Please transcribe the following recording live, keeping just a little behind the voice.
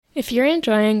If you're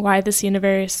enjoying Why This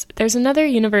Universe, there's another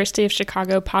University of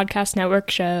Chicago podcast network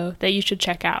show that you should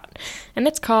check out, and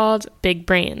it's called Big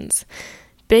Brains.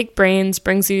 Big Brains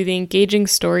brings you the engaging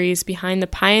stories behind the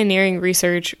pioneering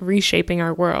research reshaping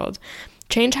our world.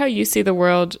 Change how you see the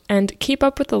world and keep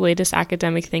up with the latest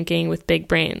academic thinking with Big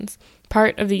Brains,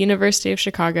 part of the University of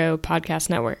Chicago podcast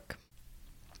network.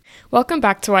 Welcome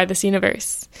back to Why This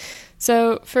Universe.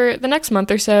 So for the next month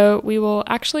or so, we will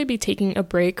actually be taking a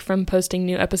break from posting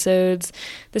new episodes.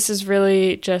 This is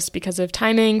really just because of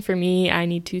timing. For me, I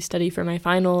need to study for my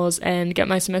finals and get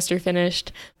my semester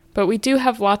finished. But we do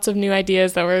have lots of new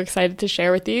ideas that we're excited to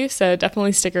share with you, so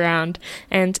definitely stick around.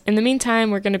 And in the meantime,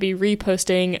 we're going to be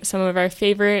reposting some of our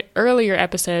favorite earlier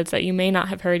episodes that you may not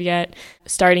have heard yet,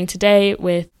 starting today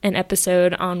with an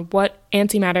episode on what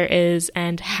antimatter is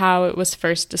and how it was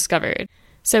first discovered.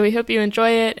 So we hope you enjoy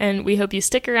it, and we hope you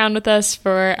stick around with us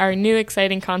for our new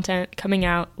exciting content coming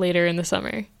out later in the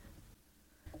summer.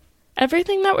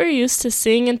 Everything that we're used to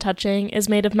seeing and touching is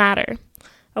made of matter.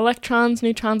 Electrons,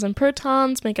 neutrons, and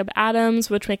protons make up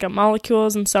atoms, which make up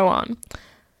molecules, and so on.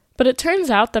 But it turns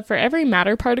out that for every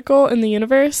matter particle in the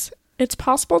universe, it's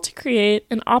possible to create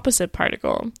an opposite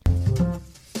particle.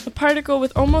 A particle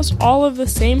with almost all of the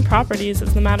same properties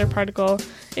as the matter particle,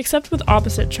 except with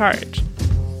opposite charge.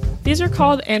 These are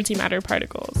called antimatter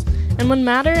particles, and when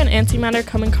matter and antimatter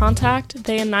come in contact,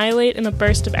 they annihilate in a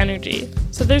burst of energy,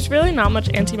 so there's really not much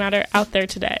antimatter out there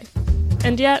today.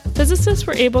 And yet, physicists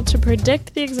were able to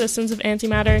predict the existence of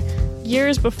antimatter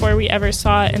years before we ever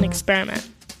saw it in experiment.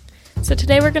 So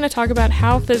today we're going to talk about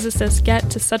how physicists get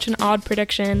to such an odd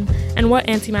prediction, and what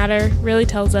antimatter really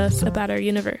tells us about our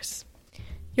universe.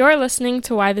 You're listening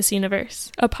to Why This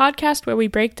Universe, a podcast where we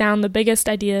break down the biggest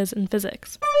ideas in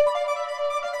physics.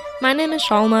 My name is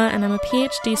Shalma, and I'm a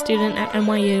PhD student at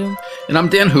NYU. And I'm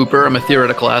Dan Hooper. I'm a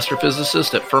theoretical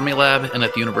astrophysicist at Fermilab and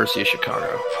at the University of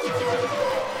Chicago.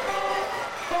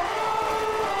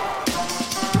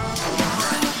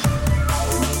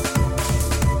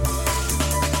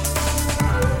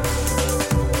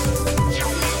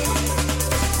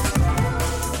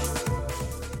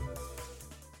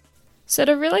 So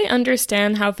to really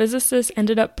understand how physicists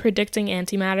ended up predicting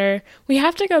antimatter, we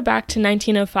have to go back to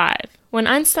 1905, when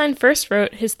Einstein first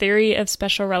wrote his theory of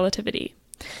special relativity.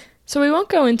 So we won't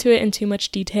go into it in too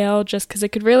much detail, just because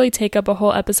it could really take up a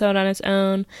whole episode on its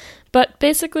own, but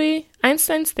basically,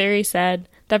 Einstein's theory said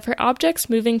that for objects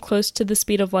moving close to the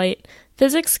speed of light,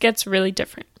 physics gets really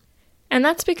different. And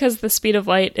that's because the speed of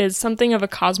light is something of a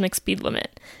cosmic speed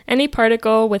limit. Any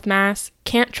particle with mass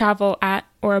can't travel at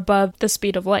or above the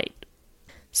speed of light.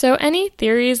 So any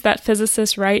theories that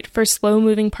physicists write for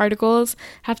slow-moving particles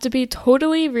have to be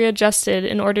totally readjusted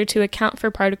in order to account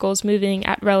for particles moving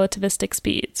at relativistic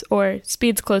speeds, or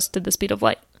speeds close to the speed of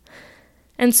light.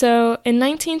 And so, in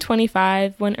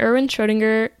 1925, when Erwin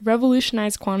Schrödinger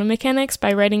revolutionized quantum mechanics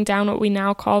by writing down what we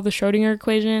now call the Schrödinger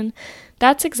equation,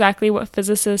 that's exactly what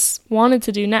physicists wanted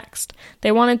to do next.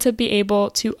 They wanted to be able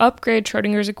to upgrade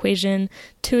Schrödinger's equation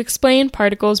to explain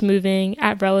particles moving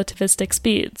at relativistic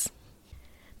speeds.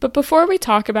 But before we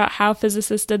talk about how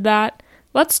physicists did that,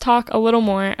 let's talk a little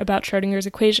more about Schrödinger's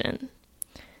equation.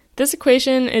 This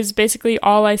equation is basically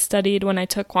all I studied when I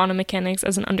took quantum mechanics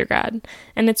as an undergrad,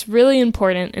 and it's really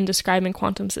important in describing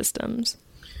quantum systems.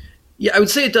 Yeah, I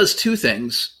would say it does two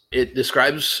things. It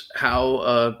describes how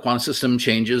a quantum system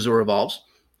changes or evolves,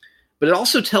 but it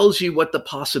also tells you what the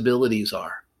possibilities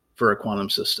are for a quantum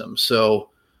system.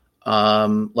 So,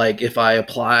 like if I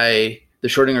apply the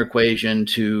Schrödinger equation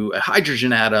to a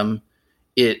hydrogen atom,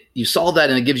 you solve that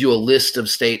and it gives you a list of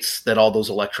states that all those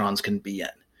electrons can be in.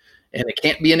 And it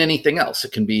can't be in anything else.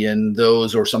 It can be in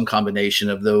those or some combination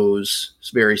of those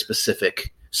very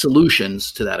specific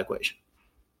solutions to that equation.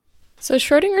 So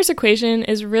Schrödinger's equation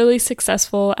is really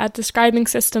successful at describing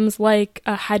systems like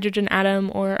a hydrogen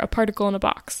atom or a particle in a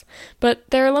box. But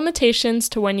there are limitations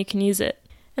to when you can use it.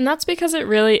 And that's because it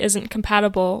really isn't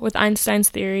compatible with Einstein's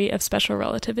theory of special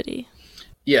relativity.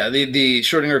 Yeah, the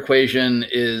Schrödinger equation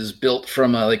is built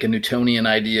from a Newtonian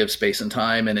idea of space and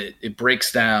time, and it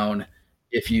breaks down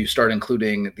if you start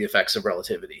including the effects of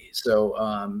relativity. So,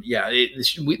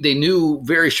 they knew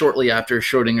very shortly after Erwin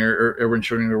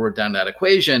Schrödinger wrote down that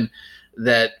equation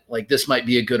that this might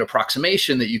be a good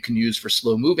approximation that you can use for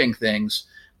slow-moving things,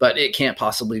 but it can't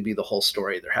possibly be the whole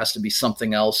story. There has to be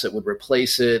something else that would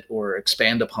replace it or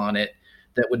expand upon it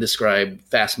that would describe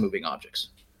fast-moving objects.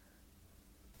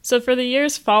 So for the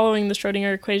years following the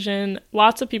Schrödinger equation,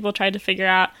 lots of people tried to figure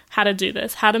out how to do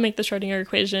this, how to make the Schrödinger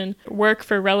equation work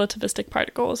for relativistic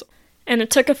particles. And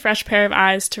it took a fresh pair of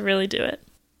eyes to really do it.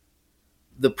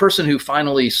 The person who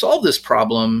finally solved this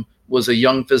problem was a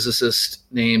young physicist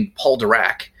named Paul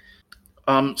Dirac.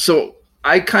 So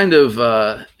I kind of,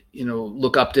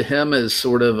 look up to him as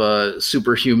sort of a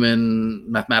superhuman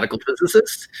mathematical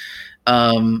physicist.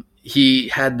 He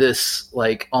had this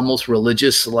like almost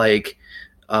religious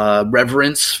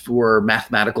reverence for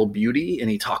mathematical beauty, and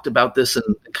he talked about this in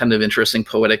kind of interesting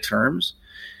poetic terms.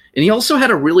 And he also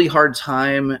had a really hard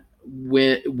time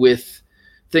with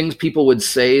things people would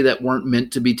say that weren't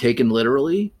meant to be taken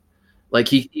literally. Like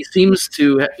he seems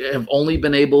to have only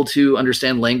been able to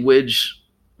understand language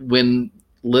when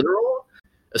literal.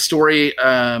 A story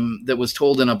that was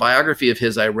told in a biography of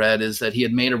his I read is that he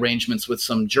had made arrangements with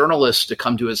some journalists to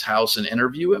come to his house and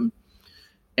interview him.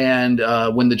 And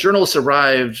when the journalists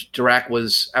arrived, Dirac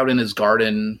was out in his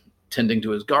garden, tending to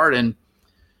his garden.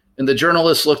 And the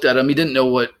journalist looked at him. He didn't know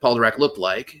what Paul Dirac looked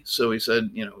like. So he said,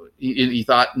 he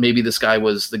thought maybe this guy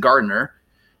was the gardener.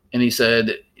 And he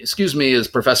said, "Excuse me, is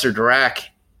Professor Dirac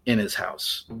in his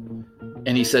house?"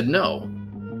 And he said, "No."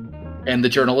 And the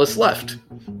journalist left.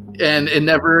 And it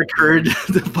never occurred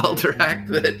to Paul Dirac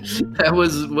that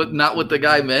was not what the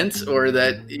guy meant, or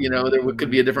that, there could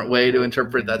be a different way to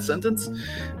interpret that sentence.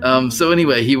 So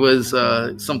anyway, he was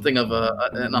something of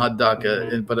an odd duck,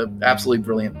 but an absolutely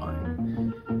brilliant mind.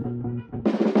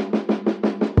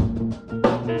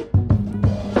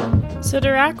 So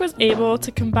Dirac was able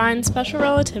to combine special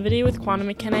relativity with quantum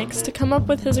mechanics to come up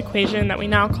with his equation that we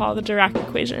now call the Dirac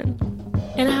equation.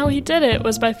 And how he did it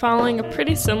was by following a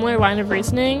pretty similar line of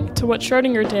reasoning to what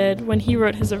Schrödinger did when he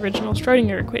wrote his original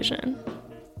Schrödinger equation.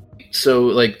 So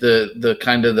like the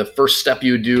kind of the first step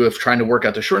you would do of trying to work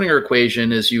out the Schrödinger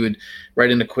equation is you would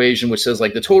write an equation which says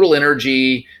like the total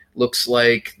energy looks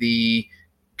like the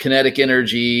kinetic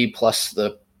energy plus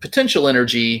the potential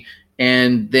energy,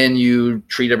 and then you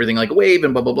treat everything like a wave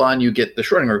and blah, blah, blah, and you get the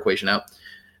Schrödinger equation out.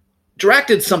 Dirac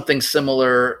did something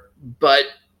similar, but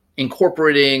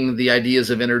incorporating the ideas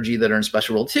of energy that are in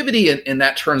special relativity, and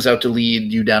that turns out to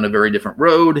lead you down a very different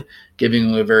road, giving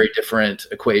you a very different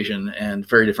equation and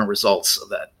very different results of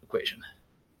that equation.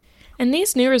 And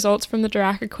these new results from the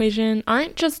Dirac equation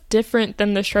aren't just different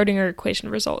than the Schrödinger equation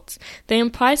results. They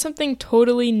imply something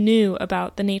totally new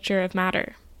about the nature of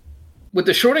matter. With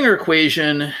the Schrödinger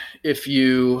equation, if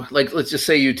you, let's just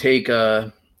say you take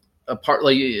some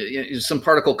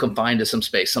particle confined to some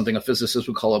space, something a physicist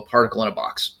would call a particle in a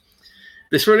box.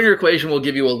 The Schrödinger equation will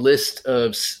give you a list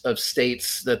of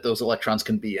states that those electrons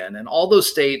can be in, and all those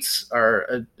states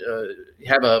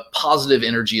have a positive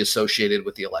energy associated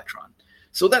with the electron.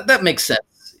 So that makes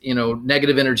sense.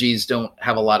 Negative energies don't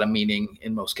have a lot of meaning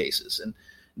in most cases, and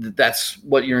that's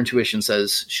what your intuition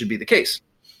says should be the case.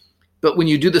 But when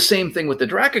you do the same thing with the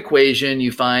Dirac equation,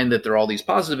 you find that there are all these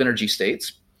positive energy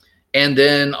states. And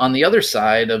then on the other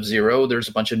side of zero, there's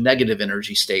a bunch of negative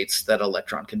energy states that an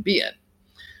electron can be in.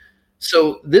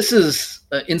 So this is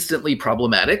instantly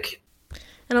problematic.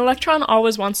 An electron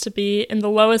always wants to be in the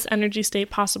lowest energy state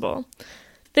possible.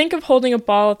 Think of holding a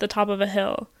ball at the top of a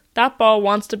hill. That ball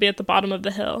wants to be at the bottom of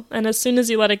the hill, and as soon as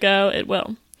you let it go, it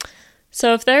will.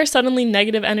 So if there are suddenly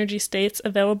negative energy states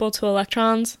available to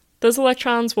electrons, those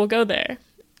electrons will go there.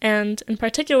 And in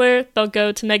particular, they'll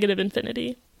go to negative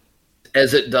infinity.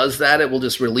 As it does that, it will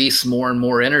just release more and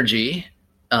more energy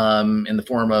in the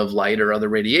form of light or other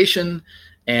radiation.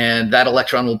 And that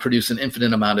electron will produce an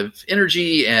infinite amount of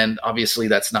energy. And obviously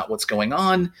that's not what's going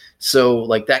on. So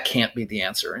that can't be the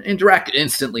answer. And Dirac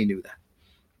instantly knew that.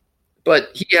 But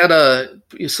he had a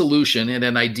solution and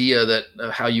an idea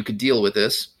that how you could deal with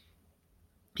this.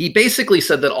 He basically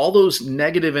said that all those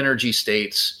negative energy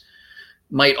states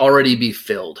might already be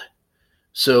filled.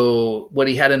 So what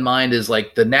he had in mind is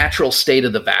the natural state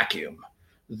of the vacuum.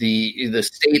 The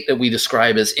state that we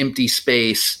describe as empty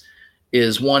space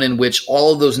is one in which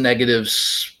all of those negative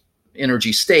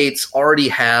energy states already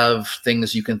have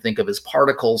things you can think of as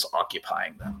particles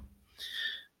occupying them.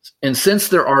 And since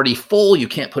they're already full, you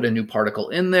can't put a new particle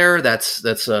in there. That's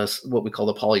what we call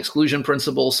the Pauli exclusion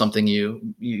principle, something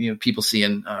you people see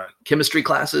in chemistry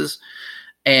classes.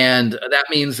 And that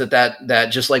means that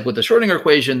just like with the Schrödinger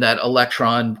equation, that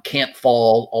electron can't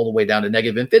fall all the way down to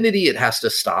negative infinity. It has to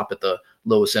stop at the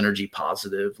lowest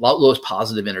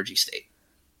positive energy state.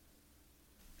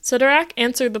 So Dirac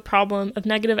answered the problem of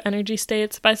negative energy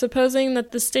states by supposing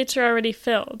that the states are already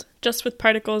filled, just with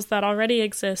particles that already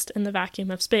exist in the vacuum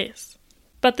of space.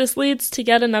 But this leads to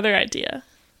yet another idea.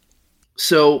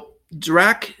 So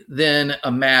Dirac then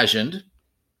imagined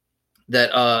that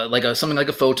something like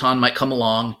a photon might come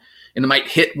along and it might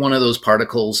hit one of those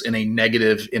particles in a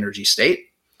negative energy state,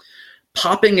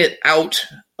 popping it out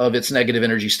of its negative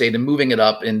energy state and moving it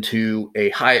up into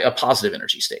a positive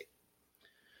energy state.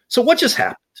 So what just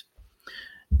happened?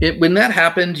 When that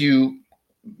happened, you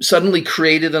suddenly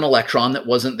created an electron that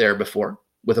wasn't there before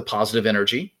with a positive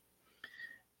energy,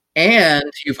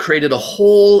 and you've created a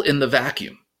hole in the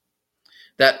vacuum.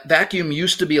 That vacuum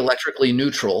used to be electrically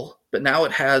neutral, but now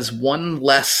it has one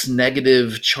less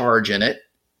negative charge in it,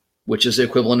 which is the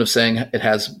equivalent of saying it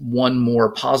has one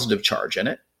more positive charge in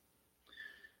it.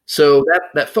 So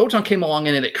that photon came along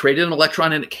and it created an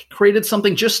electron, and it created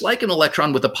something just like an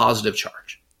electron with a positive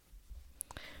charge.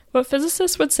 What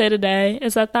physicists would say today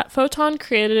is that photon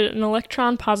created an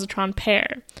electron-positron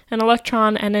pair, an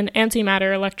electron and an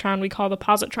antimatter electron we call the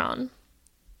positron.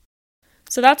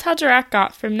 So that's how Dirac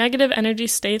got from negative energy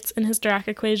states in his Dirac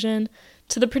equation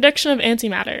to the prediction of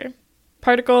antimatter,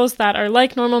 particles that are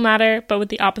like normal matter but with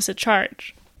the opposite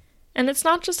charge. And it's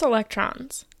not just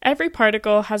electrons. Every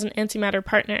particle has an antimatter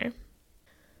partner.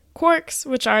 Quarks,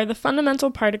 which are the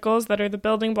fundamental particles that are the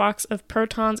building blocks of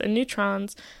protons and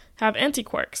neutrons, have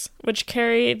antiquarks, which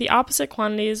carry the opposite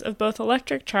quantities of both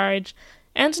electric charge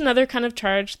and another kind of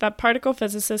charge that particle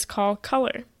physicists call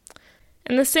color.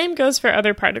 And the same goes for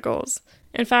other particles.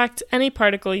 In fact, any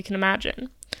particle you can imagine.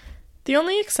 The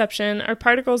only exception are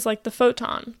particles like the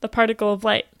photon, the particle of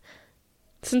light.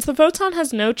 Since the photon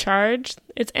has no charge,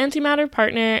 its antimatter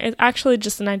partner is actually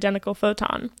just an identical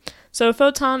photon. So a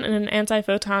photon and an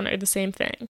antiphoton are the same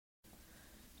thing.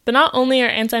 But not only are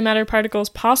antimatter particles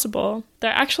possible,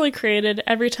 they're actually created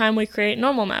every time we create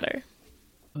normal matter.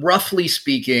 Roughly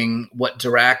speaking, what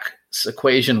Dirac's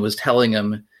equation was telling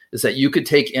him is that you could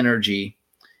take energy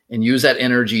and use that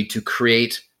energy to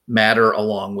create matter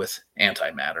along with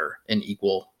antimatter in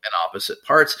equal and opposite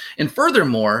parts. And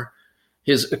furthermore,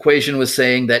 his equation was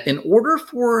saying that in order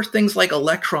for things like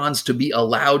electrons to be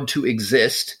allowed to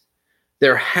exist,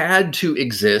 there had to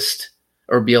exist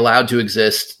or be allowed to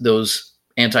exist those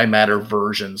antimatter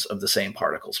versions of the same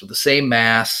particles with the same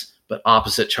mass but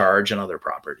opposite charge and other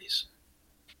properties.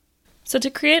 So to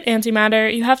create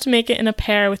antimatter, you have to make it in a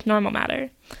pair with normal matter.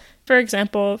 For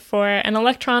example, for an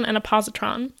electron and a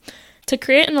positron. To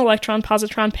create an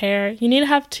electron-positron pair, you need to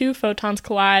have two photons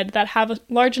collide that have a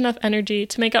large enough energy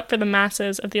to make up for the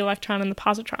masses of the electron and the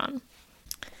positron.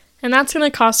 And that's going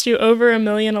to cost you over 1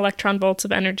 million electron volts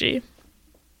of energy.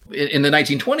 In the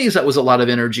 1920s, that was a lot of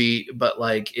energy, but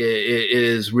it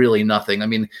is really nothing. I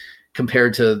mean,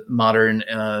 compared to modern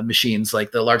machines,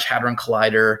 like the Large Hadron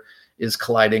Collider is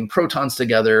colliding protons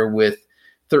together with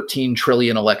 13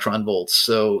 trillion electron volts.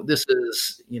 So this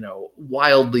is,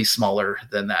 wildly smaller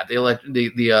than that.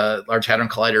 The Large Hadron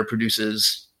Collider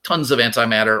produces tons of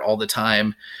antimatter all the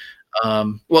time.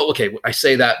 I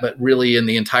say that, but really in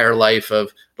the entire life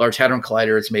of Large Hadron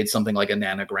Collider, it's made something like a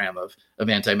nanogram of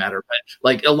antimatter,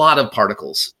 but a lot of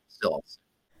particles still.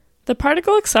 The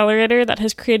particle accelerator that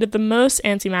has created the most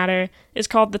antimatter is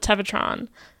called the Tevatron.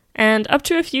 And up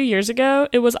to a few years ago,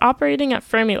 it was operating at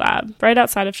Fermilab, right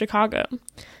outside of Chicago.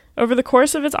 Over the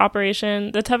course of its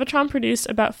operation, the Tevatron produced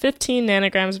about 15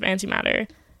 nanograms of antimatter.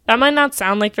 That might not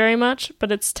sound like very much,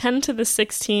 but it's 10 to the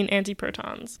 16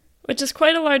 antiprotons, which is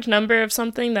quite a large number of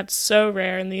something that's so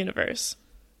rare in the universe.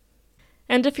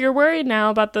 And if you're worried now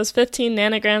about those 15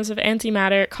 nanograms of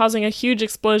antimatter causing a huge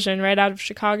explosion right out of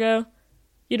Chicago,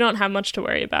 you don't have much to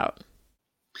worry about.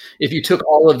 If you took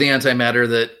all of the antimatter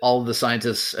that all of the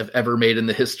scientists have ever made in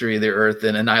the history of the Earth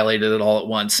and annihilated it all at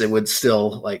once, it would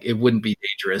still, it wouldn't be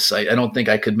dangerous. I don't think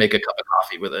I could make a cup of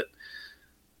coffee with it.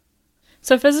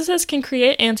 So physicists can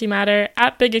create antimatter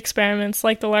at big experiments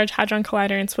like the Large Hadron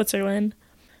Collider in Switzerland,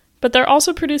 but they're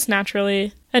also produced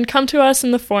naturally and come to us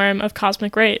in the form of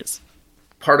cosmic rays.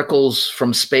 Particles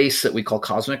from space that we call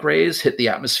cosmic rays hit the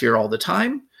atmosphere all the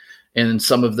time. And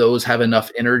some of those have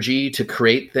enough energy to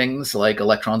create things like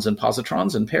electrons and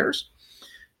positrons in pairs.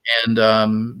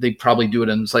 And they probably do it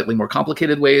in slightly more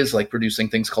complicated ways, like producing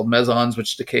things called mesons,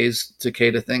 which decay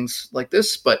to things like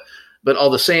this. But all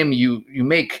the same, you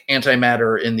make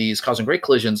antimatter in these cosmic ray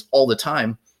collisions all the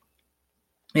time.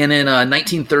 And in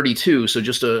 1932, so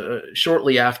just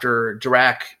shortly after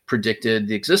Dirac predicted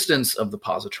the existence of the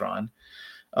positron,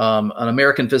 an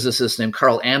American physicist named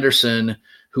Carl Anderson,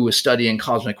 who was studying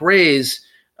cosmic rays,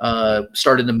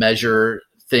 started to measure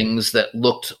things that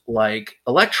looked like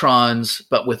electrons,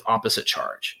 but with opposite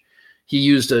charge. He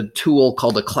used a tool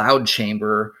called a cloud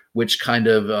chamber, which kind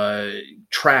of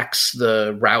tracks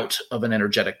the route of an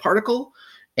energetic particle.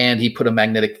 And he put a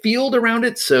magnetic field around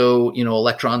it. So,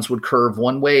 electrons would curve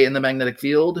one way in the magnetic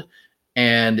field.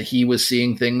 And he was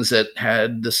seeing things that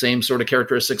had the same sort of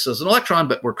characteristics as an electron,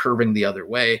 but were curving the other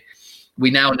way. We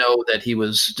now know that he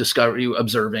was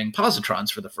observing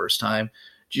positrons for the first time,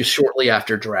 just shortly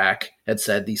after Dirac had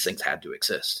said these things had to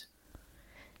exist.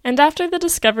 And after the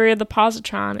discovery of the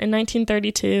positron in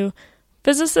 1932,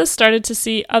 physicists started to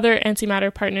see other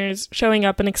antimatter partners showing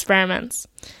up in experiments.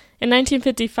 In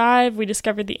 1955, we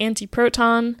discovered the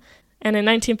antiproton, and in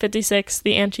 1956,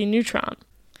 the antineutron.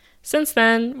 Since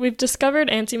then, we've discovered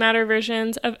antimatter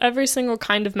versions of every single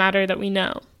kind of matter that we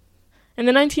know. In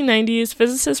the 1990s,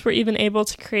 physicists were even able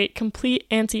to create complete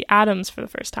anti-atoms for the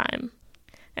first time.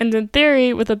 And in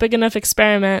theory, with a big enough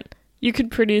experiment, you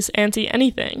could produce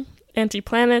anti-anything: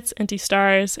 anti-planets,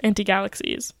 anti-stars,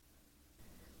 anti-galaxies.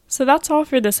 So that's all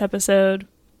for this episode,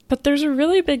 but there's a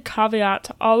really big caveat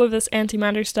to all of this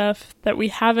antimatter stuff that we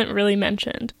haven't really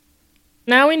mentioned.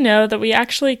 Now we know that we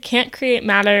actually can't create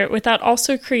matter without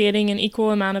also creating an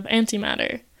equal amount of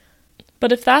antimatter.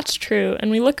 But if that's true,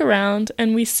 and we look around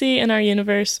and we see in our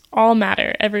universe all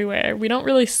matter everywhere, we don't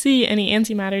really see any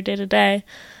antimatter day to day,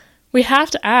 we have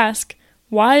to ask,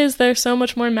 why is there so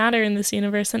much more matter in this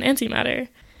universe than antimatter?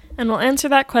 And we'll answer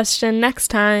that question next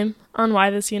time on Why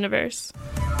This Universe.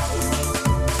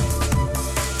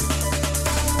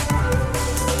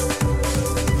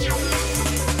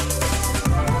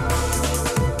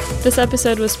 This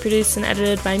episode was produced and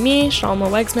edited by me, Shalma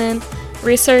Wegsman.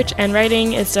 Research and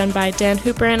writing is done by Dan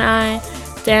Hooper and I.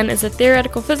 Dan is a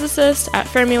theoretical physicist at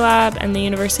Fermilab and the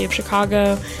University of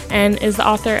Chicago, and is the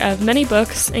author of many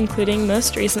books, including,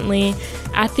 most recently,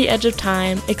 At the Edge of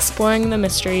Time, Exploring the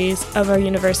Mysteries of Our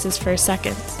Universe's First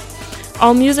Seconds.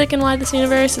 All music in Why This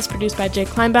Universe is produced by Jake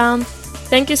Kleinbaum.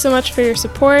 Thank you so much for your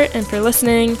support and for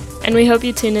listening, and we hope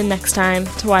you tune in next time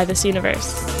to Why This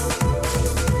Universe.